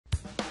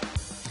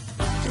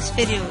This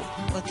video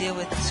will deal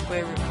with the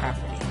square root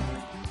property.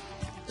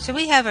 So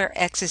we have our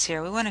x's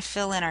here. We want to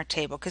fill in our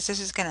table because this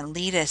is going to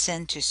lead us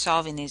into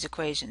solving these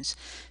equations.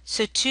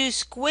 So 2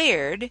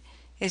 squared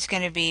is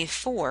going to be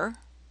 4.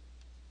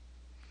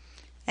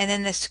 And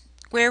then the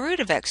square root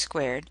of x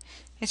squared,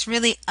 it's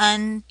really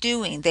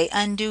undoing. They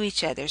undo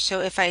each other.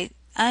 So if I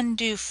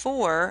undo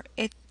 4,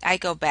 I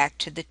go back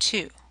to the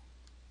 2.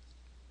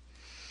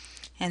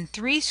 And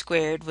 3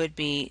 squared would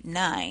be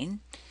 9.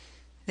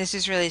 This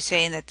is really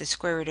saying that the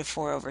square root of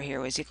 4 over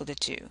here was equal to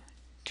 2.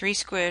 3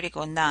 squared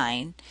equals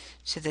 9,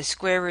 so the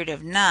square root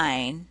of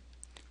 9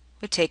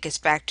 would take us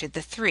back to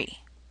the 3.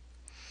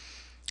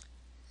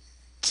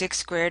 6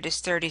 squared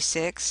is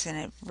 36, and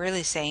it's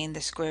really saying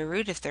the square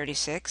root of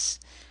 36,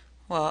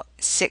 well,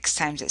 6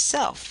 times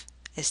itself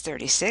is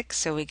 36,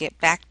 so we get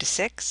back to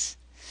 6.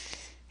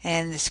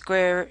 And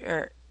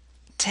the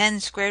 10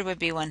 squared would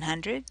be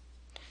 100.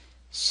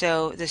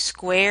 So the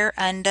square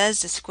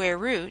undoes the square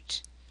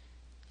root,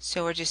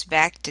 so we're just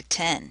back to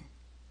 10.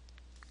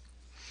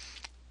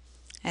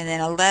 And then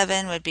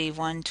 11 would be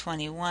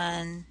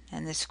 121,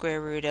 and the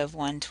square root of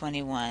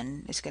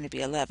 121 is going to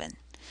be 11.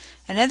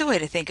 Another way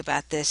to think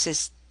about this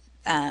is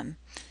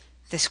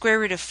the square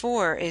root of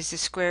 4 is the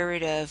square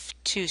root of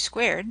 2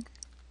 squared.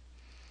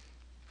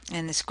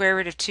 And the square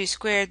root of 2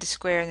 squared, the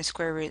square and the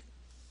square root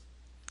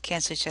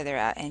cancel each other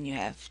out, and you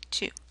have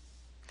 2.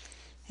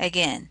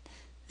 Again,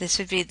 this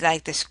would be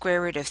like the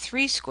square root of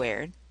 3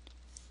 squared,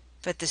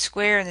 but the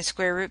square and the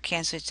square root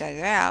cancel each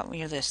other out, and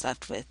you're just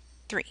left with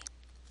 3.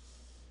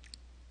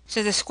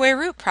 So the square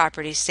root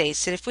property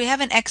states that if we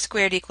have an x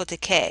squared equal to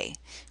k,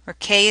 where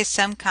k is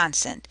some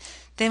constant,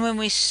 then when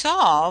we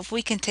solve,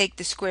 we can take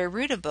the square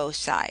root of both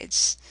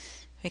sides,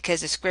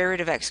 because the square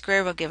root of x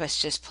squared will give us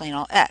just plain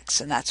old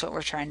x, and that's what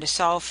we're trying to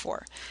solve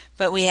for.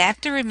 But we have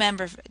to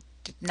remember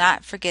to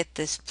not forget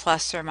this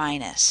plus or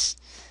minus.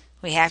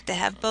 We have to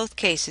have both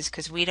cases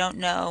because we don't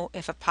know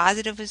if a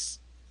positive is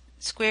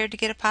squared to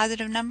get a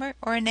positive number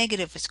or a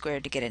negative is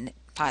squared to get a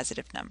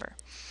positive number.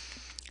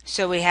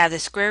 So we have the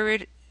square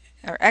root,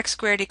 or x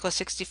squared equals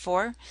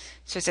 64,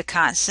 so it's a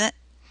constant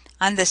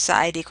on this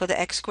side equal to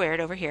x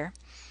squared over here.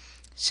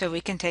 So we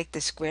can take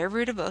the square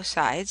root of both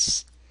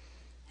sides,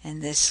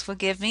 and this will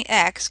give me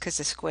x because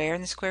the square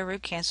and the square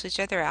root cancel each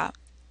other out.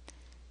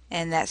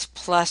 And that's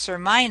plus or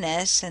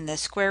minus, and the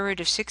square root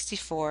of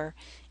 64,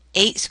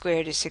 8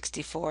 squared is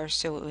 64,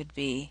 so it would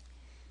be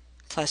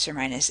plus or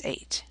minus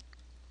 8.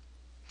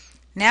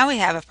 Now we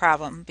have a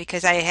problem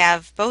because I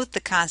have both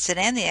the constant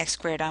and the x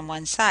squared on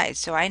one side,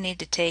 so I need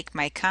to take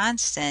my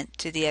constant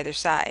to the other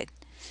side.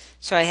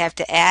 So I have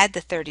to add the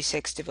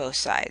 36 to both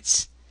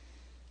sides.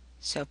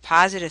 So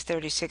positive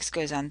 36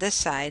 goes on this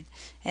side,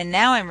 and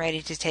now I'm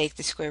ready to take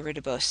the square root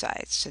of both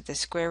sides. So the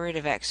square root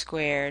of x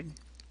squared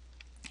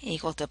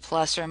equal to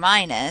plus or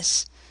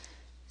minus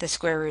the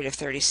square root of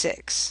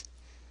 36.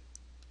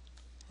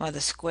 Well, the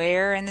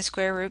square and the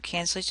square root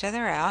cancel each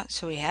other out,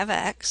 so we have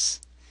x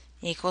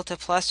equal to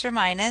plus or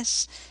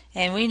minus,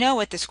 and we know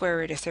what the square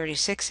root of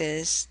 36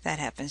 is. That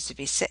happens to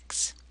be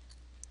 6.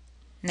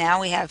 Now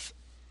we have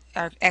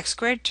our x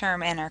squared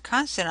term and our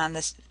constant on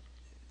this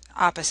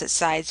opposite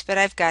sides, but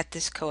I've got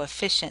this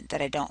coefficient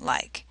that I don't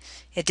like.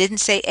 It didn't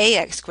say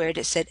ax squared,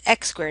 it said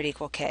x squared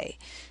equal k.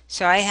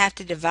 So I have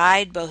to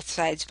divide both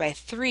sides by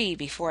 3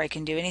 before I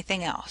can do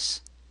anything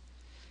else.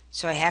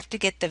 So I have to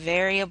get the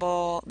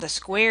variable, the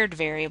squared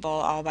variable,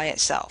 all by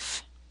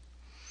itself.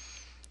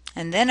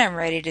 And then I'm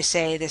ready to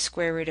say the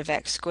square root of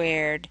x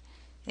squared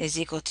is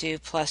equal to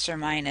plus or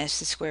minus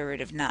the square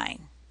root of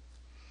 9.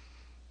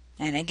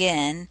 And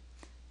again,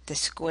 the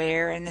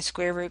square and the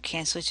square root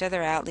cancel each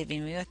other out,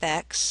 leaving me with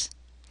x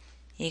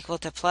equal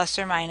to plus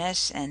or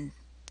minus, and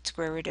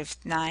square root of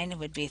 9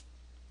 would be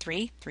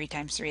 3. 3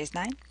 times 3 is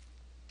 9.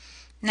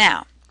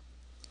 Now,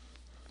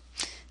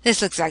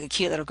 this looks like a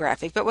cute little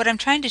graphic, but what I'm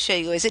trying to show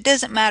you is it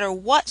doesn't matter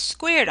what's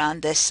squared on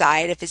this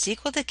side. If it's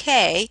equal to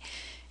k,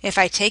 if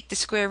I take the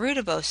square root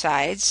of both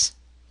sides,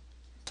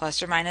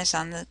 plus or minus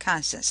on the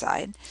constant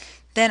side,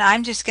 then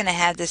I'm just going to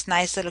have this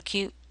nice little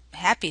cute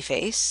happy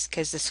face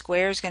because the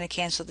square is going to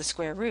cancel the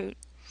square root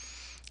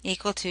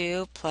equal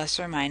to plus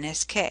or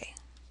minus k.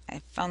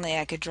 If only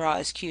I could draw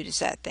as cute as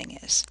that thing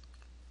is.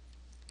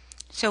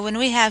 So when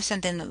we have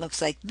something that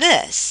looks like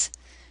this,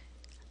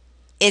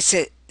 it's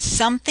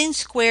something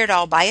squared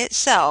all by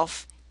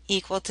itself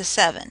equal to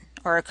 7,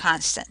 or a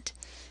constant.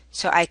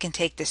 So I can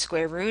take the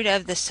square root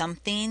of the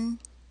something,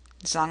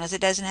 as long as it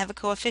doesn't have a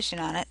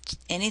coefficient on it,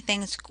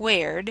 anything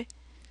squared,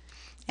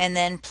 and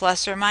then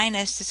plus or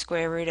minus the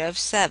square root of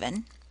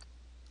 7.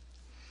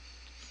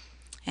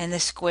 And the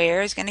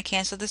square is going to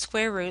cancel the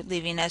square root,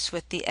 leaving us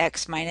with the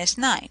x minus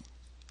 9.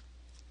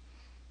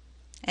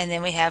 And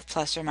then we have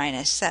plus or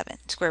minus 7,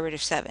 square root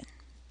of 7.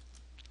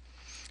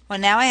 Well,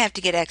 now I have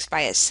to get x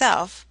by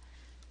itself,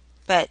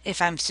 but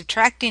if I'm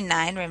subtracting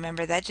 9,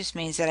 remember that just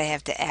means that I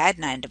have to add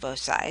 9 to both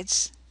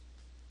sides.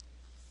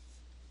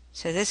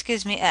 So this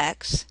gives me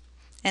x.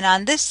 And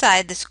on this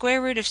side, the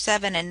square root of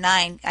 7 and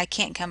 9, I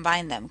can't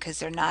combine them because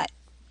they're not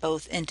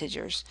both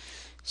integers.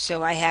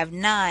 So I have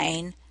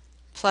 9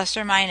 plus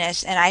or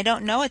minus, and I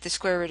don't know what the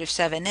square root of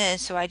 7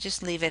 is, so I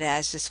just leave it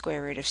as the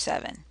square root of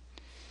 7.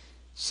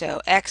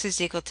 So x is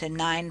equal to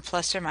 9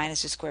 plus or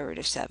minus the square root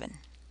of 7.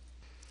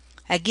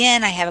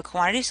 Again, I have a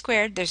quantity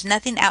squared. There's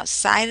nothing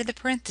outside of the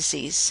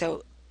parentheses,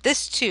 so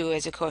this too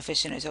as a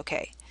coefficient is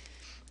okay.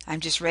 I'm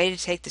just ready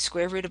to take the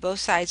square root of both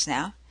sides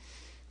now.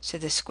 So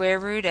the square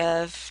root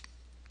of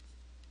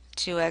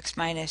 2x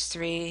minus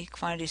 3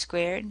 quantity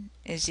squared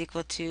is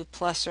equal to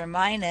plus or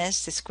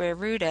minus the square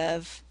root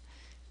of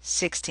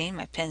 16.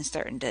 My pen's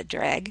starting to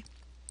drag.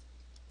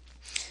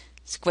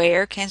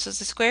 Square cancels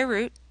the square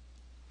root.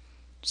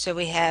 So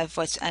we have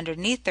what's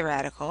underneath the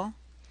radical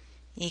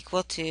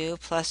equal to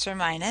plus or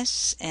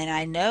minus, and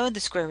I know the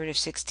square root of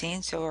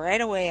 16, so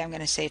right away I'm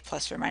going to say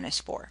plus or minus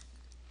 4.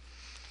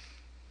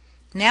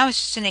 Now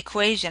it's just an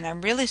equation.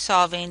 I'm really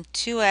solving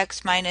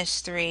 2x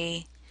minus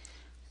 3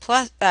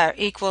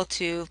 equal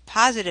to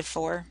positive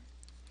 4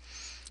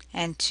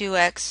 and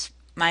 2x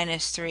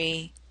minus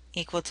 3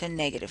 equal to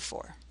negative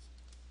 4.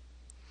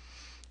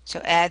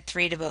 So add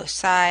 3 to both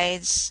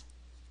sides.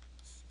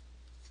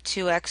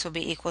 2x will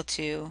be equal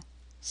to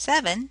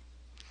 7.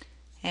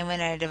 And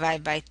when I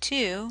divide by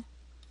 2,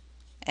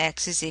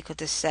 x is equal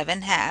to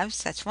 7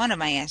 halves. That's one of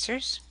my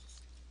answers.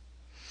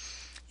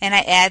 And I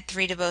add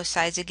 3 to both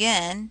sides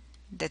again.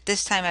 That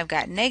this time I've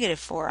got negative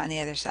 4 on the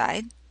other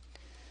side.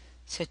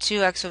 So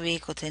 2x will be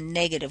equal to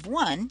negative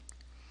 1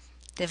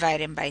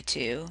 divided by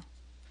 2.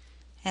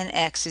 And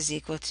x is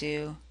equal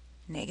to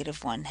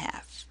negative 1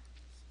 half.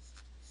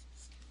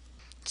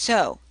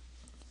 So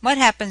what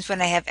happens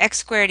when I have x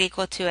squared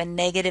equal to a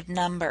negative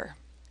number?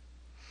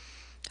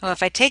 Well,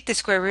 if I take the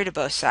square root of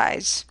both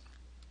sides,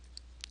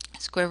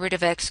 square root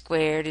of x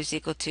squared is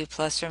equal to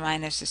plus or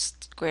minus the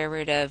square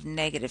root of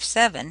negative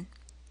 7.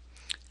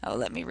 Oh,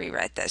 let me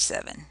rewrite that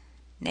 7.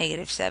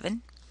 Negative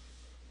 7.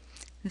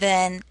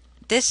 Then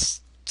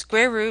this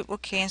square root will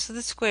cancel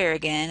the square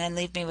again and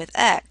leave me with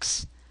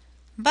x.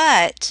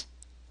 But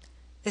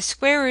the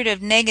square root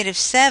of negative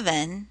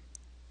 7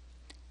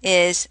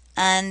 is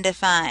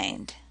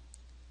undefined.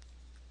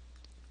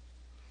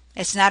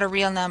 It's not a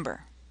real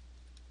number.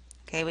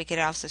 Okay, we could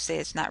also say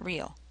it's not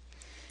real.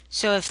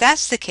 So if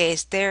that's the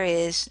case, there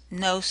is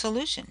no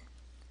solution.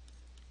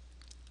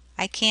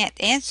 I can't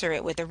answer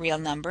it with a real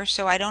number,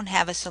 so I don't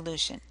have a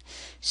solution.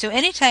 So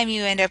anytime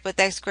you end up with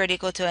x squared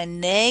equal to a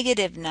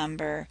negative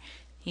number,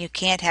 you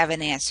can't have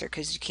an answer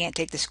because you can't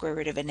take the square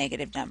root of a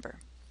negative number.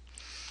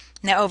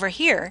 Now over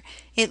here,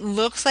 it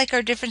looks like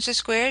our difference of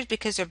squares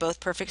because they're both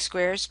perfect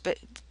squares, but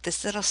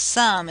this little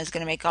sum is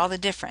going to make all the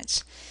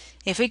difference.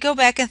 If we go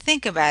back and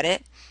think about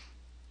it,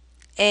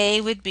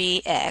 a would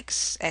be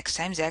x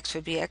times x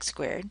would be x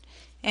squared,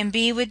 and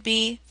b would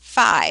be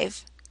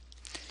 5.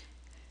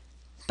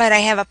 But I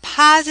have a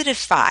positive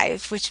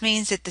 5, which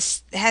means that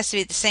this has to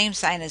be the same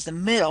sign as the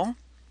middle,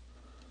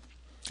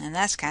 and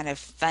that's kind of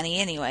funny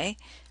anyway.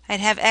 I'd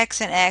have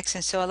x,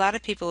 and so a lot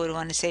of people would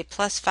want to say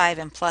plus 5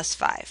 and plus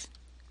 5,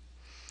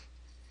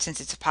 since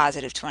it's a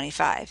positive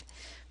 25.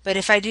 But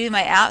if I do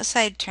my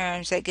outside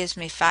terms, that gives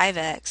me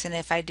 5x, and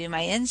if I do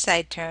my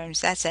inside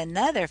terms, that's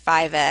another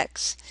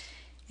 5x.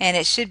 And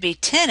it should be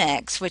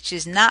 10x, which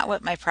is not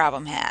what my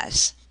problem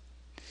has.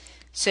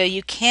 So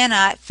you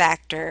cannot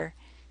factor,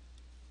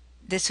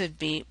 this would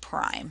be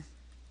prime.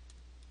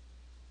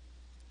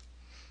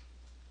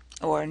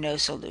 Or no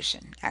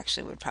solution,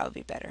 actually would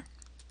probably be better.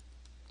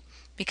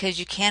 Because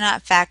you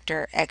cannot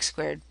factor x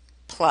squared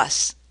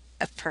plus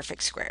a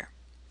perfect square.